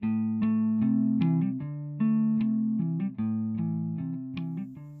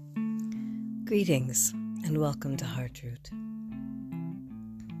Greetings and welcome to Heartroot.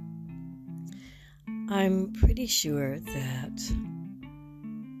 I'm pretty sure that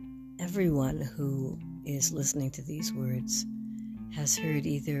everyone who is listening to these words has heard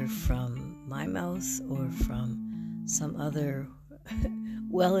either from my mouth or from some other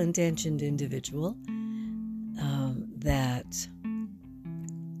well-intentioned individual that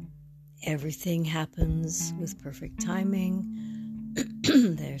everything happens with perfect timing.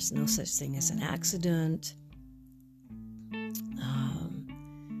 There's no such thing as an accident.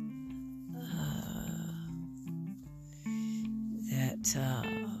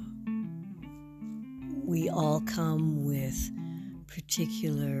 We all come with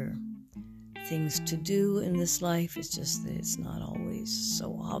particular things to do in this life. It's just that it's not always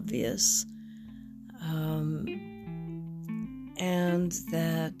so obvious. And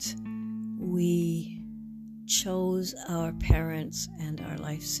that we chose our parents and our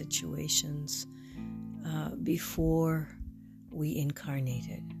life situations before we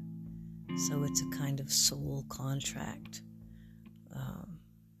incarnated. So it's a kind of soul contract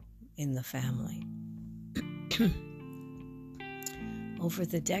in the family. Over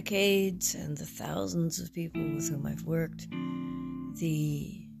the decades and the thousands of people with whom I've worked,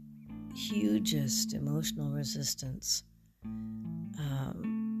 the hugest emotional resistance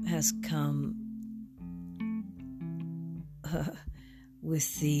has come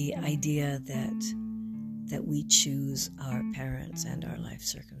with the idea that we choose our parents and our life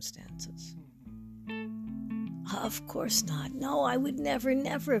circumstances. Of course not. No, I would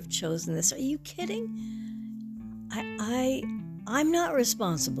never have chosen this. Are you kidding? I'm not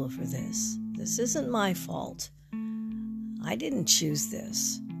responsible for this. This isn't my fault. I didn't choose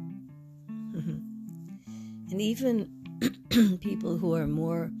this. And even people who are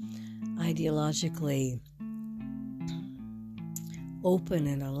more ideologically open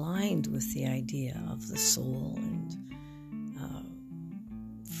and aligned with the idea of the soul and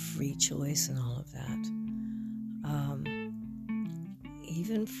free choice and all of that,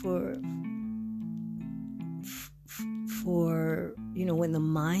 even for when the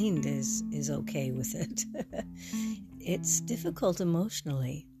mind is okay with it, it's difficult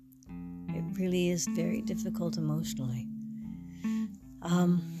emotionally. It really is very difficult emotionally.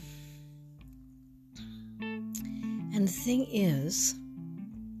 And the thing is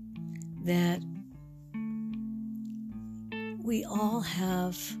that we all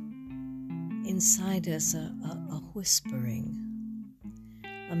have inside us a whispering,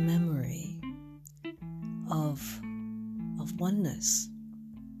 a memory of oneness,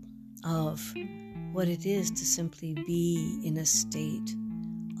 of what it is to simply be in a state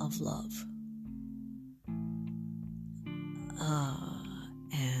of love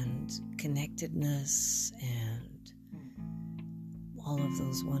and connectedness and all of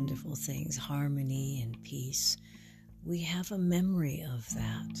those wonderful things, harmony and peace. We have a memory of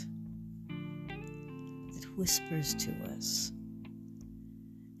that whispers to us.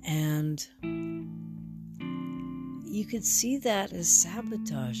 And you could see that as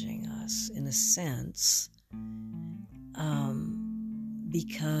sabotaging us in a sense,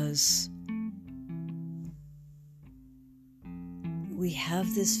 because we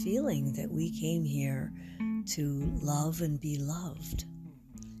have this feeling that we came here to love and be loved.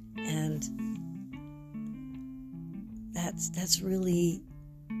 And that's really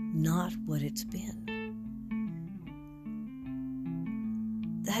not what it's been.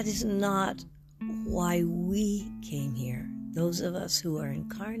 That is not why we came here. Those of us who are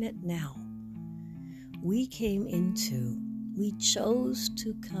incarnate now, we chose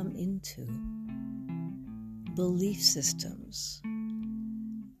to come into belief systems,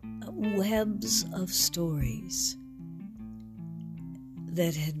 webs of stories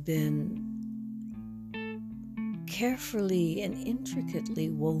that had been carefully and intricately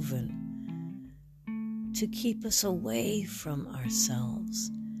woven to keep us away from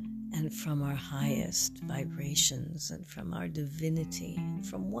ourselves and from our highest vibrations and from our divinity and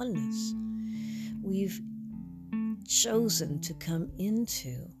from oneness. We've chosen to come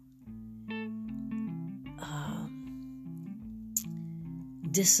into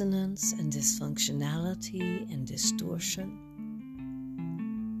dissonance and dysfunctionality and distortion.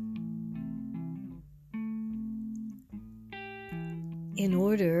 In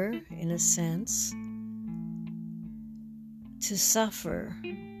order, in a sense, to suffer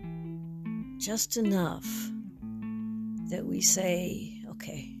just enough that we say,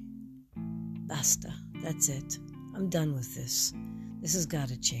 okay, basta, that's it. I'm done with this. This has got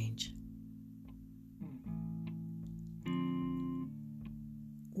to change.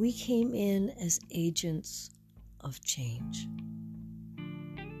 We came in as agents of change.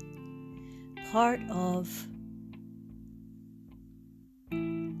 part of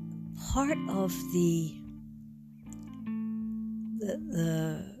the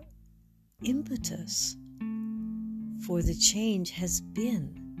impetus for the change has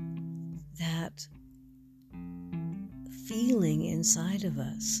been that feeling inside of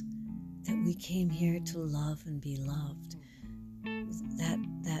us that we came here to love and be loved.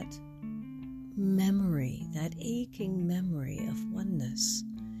 That memory, that aching memory of oneness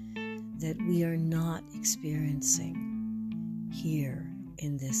that we are not experiencing here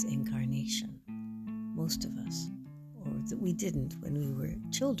in this incarnation, most of us, or that we didn't when we were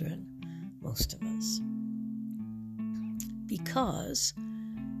children, most of us. Because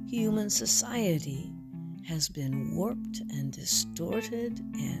human society has been warped and distorted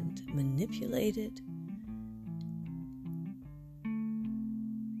and manipulated.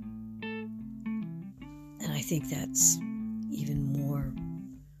 And I think that's even more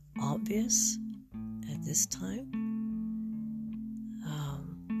obvious at this time.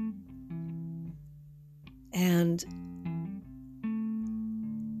 And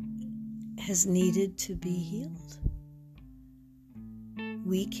has needed to be healed.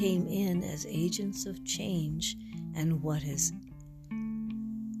 We came in as agents of change, and what has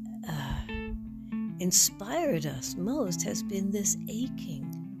inspired us most has been this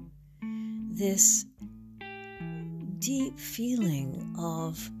aching, this deep feeling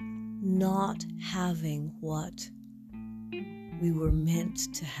of not having what we were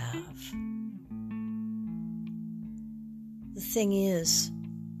meant to have. The thing is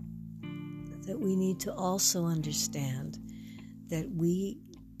that we need to also understand that we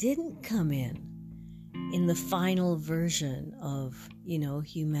didn't come in the final version of,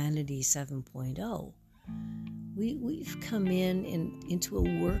 humanity 7.0. We've come into a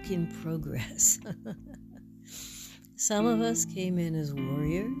work in progress. Some of us came in as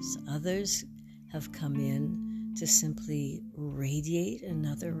warriors. Others have come in to simply radiate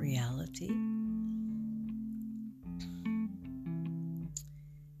another reality.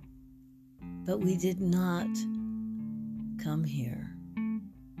 But we did not come here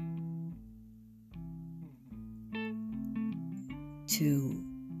to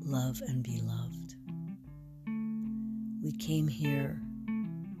love and be loved. We came here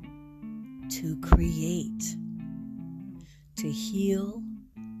to create, to heal,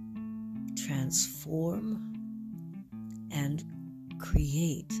 transform, and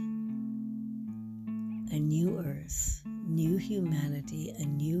create a new earth, new humanity, a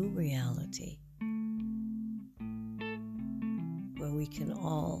new reality where we can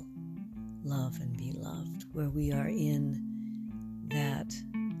all love and be loved, where we are in that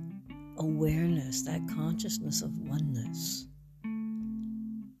awareness, that consciousness of oneness,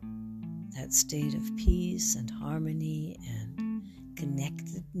 that state of peace and harmony and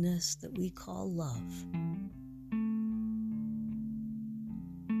connectedness that we call love.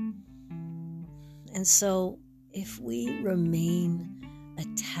 And so if we remain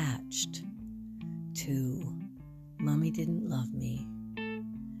attached to Mommy didn't love me,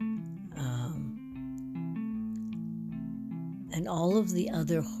 and all of the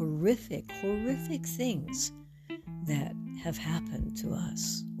other horrific things that have happened to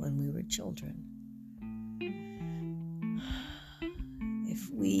us when we were children, if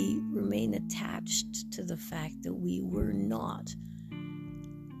we remain attached to the fact that we were not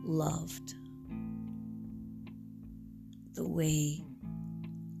loved the way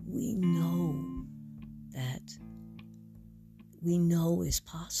we know is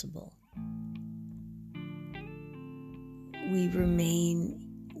possible, we remain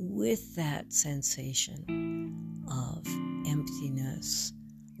with that sensation of emptiness,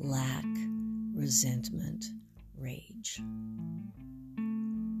 lack, resentment, rage.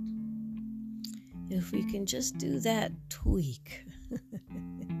 If we can just do that tweak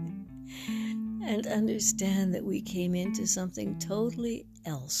and understand that we came into something totally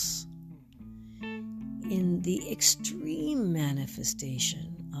else, in the extreme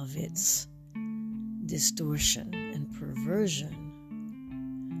manifestation of its distortion and perversion,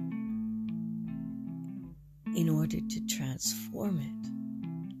 in order to transform it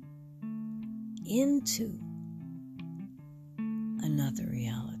into another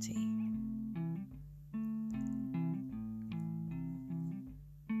reality.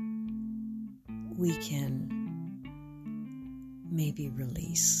 We can maybe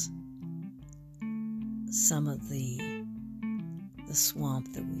release some of the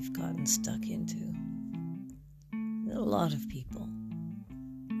swamp that we've gotten stuck into, that a lot of people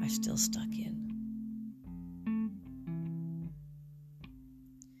are still stuck in.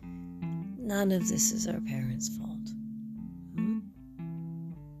 None of this is our parents' fault.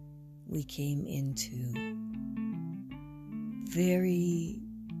 we came into very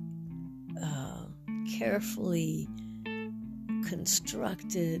carefully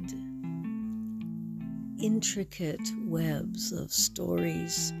constructed, intricate webs of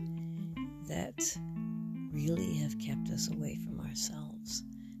stories that really have kept us away from ourselves,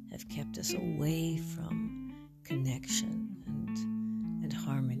 have kept us away from connection and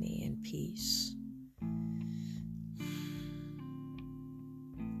harmony and peace.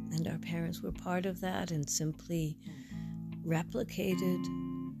 And our parents were part of that and simply replicated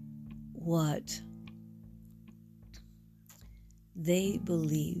what they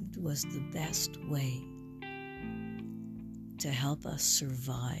believed was the best way to help us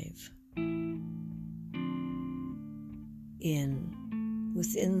survive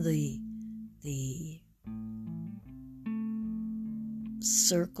within the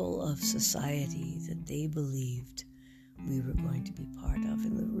circle of society that they believed we were going to be part of.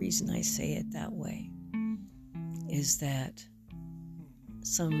 And the reason I say it that way is that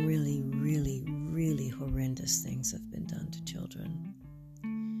some really, really, really horrendous things have been done to children.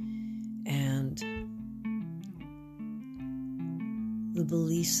 And the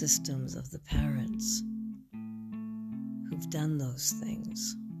belief systems of the parents who've done those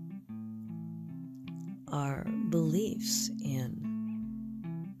things are beliefs in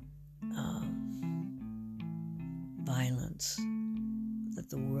violence, that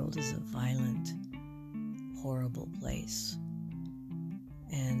the world is a violent, horrible place,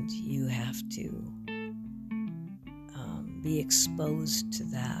 and you have to be exposed to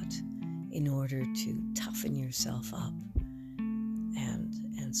that in order to toughen yourself up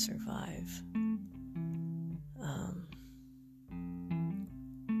and survive.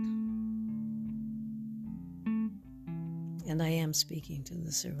 And I am speaking to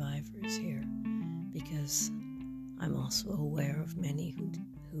the survivors here because I'm also aware of many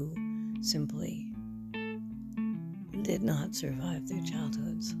who simply did not survive their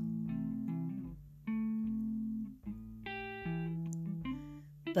childhoods.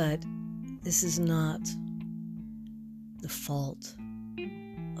 But this is not the fault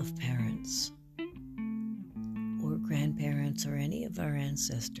of parents or grandparents or any of our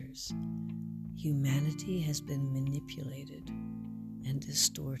ancestors. Humanity has been manipulated and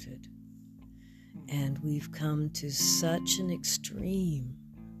distorted, and we've come to such an extreme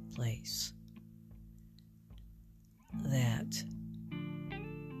place that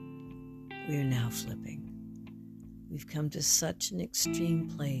we're now flipping. We've come to such an extreme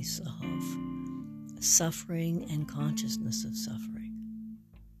place of suffering and consciousness of suffering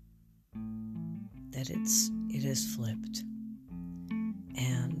that it has flipped.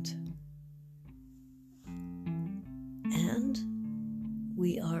 And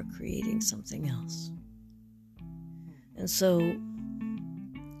we are creating something else. And so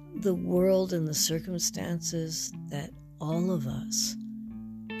the world and the circumstances that all of us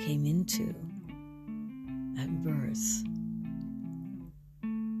came into at birth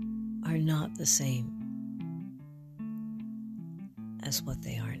are not the same as what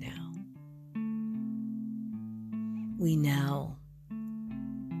they are now. We now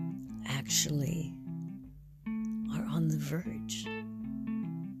actually are on the verge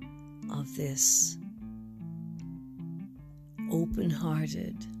of this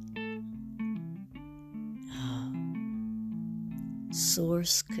open-hearted,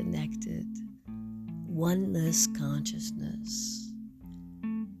 source-connected, oneness consciousness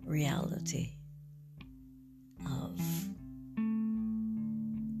reality of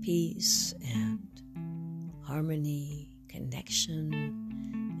peace and harmony, connection,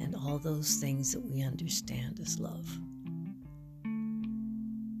 and all those things that we understand as love.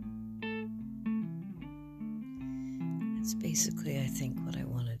 That's basically, I think, what I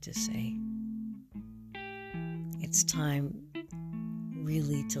wanted to say. It's time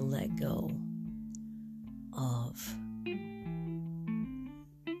really to let go of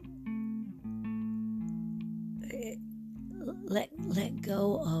let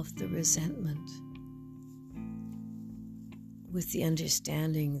go of the resentment, with the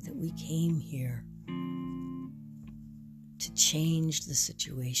understanding that we came here to change the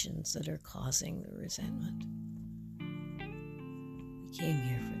situations that are causing the resentment. We came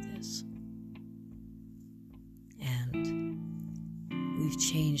here for this. And we've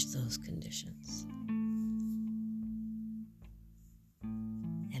changed those conditions.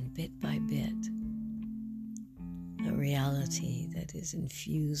 And bit by bit, a reality that is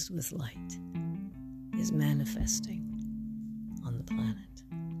infused with light is manifesting on the planet.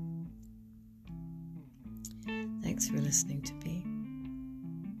 Thanks for listening to me.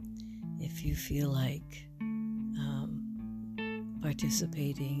 If you feel like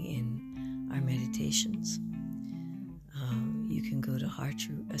participating in our meditations, you can go to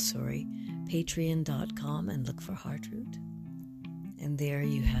patreon.com and look for Heartroot. And there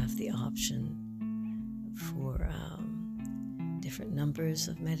you have the option for different numbers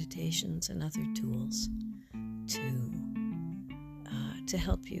of meditations and other tools to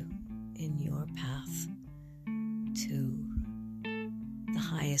help you in your path to the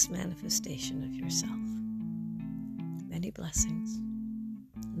highest manifestation of yourself. Many blessings,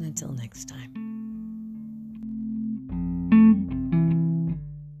 and until next time.